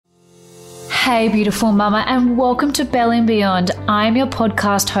Hey, beautiful mama, and welcome to Belly and Beyond. I'm your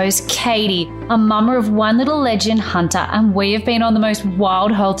podcast host, Katie, a mama of one little legend, Hunter, and we have been on the most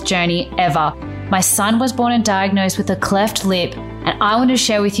wild health journey ever. My son was born and diagnosed with a cleft lip, and I want to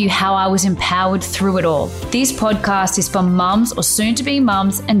share with you how I was empowered through it all. This podcast is for mums or soon-to-be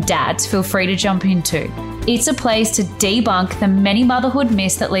mums and dads. Feel free to jump in too. It's a place to debunk the many motherhood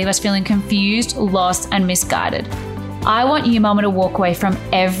myths that leave us feeling confused, lost, and misguided. I want you, mama, to walk away from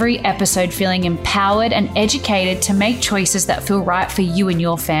every episode feeling empowered and educated to make choices that feel right for you and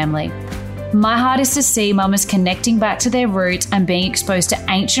your family. My heart is to see mamas connecting back to their roots and being exposed to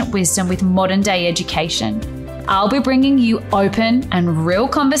ancient wisdom with modern day education. I'll be bringing you open and real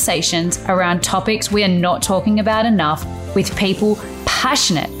conversations around topics we are not talking about enough with people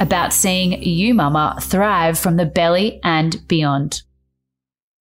passionate about seeing you, mama, thrive from the belly and beyond.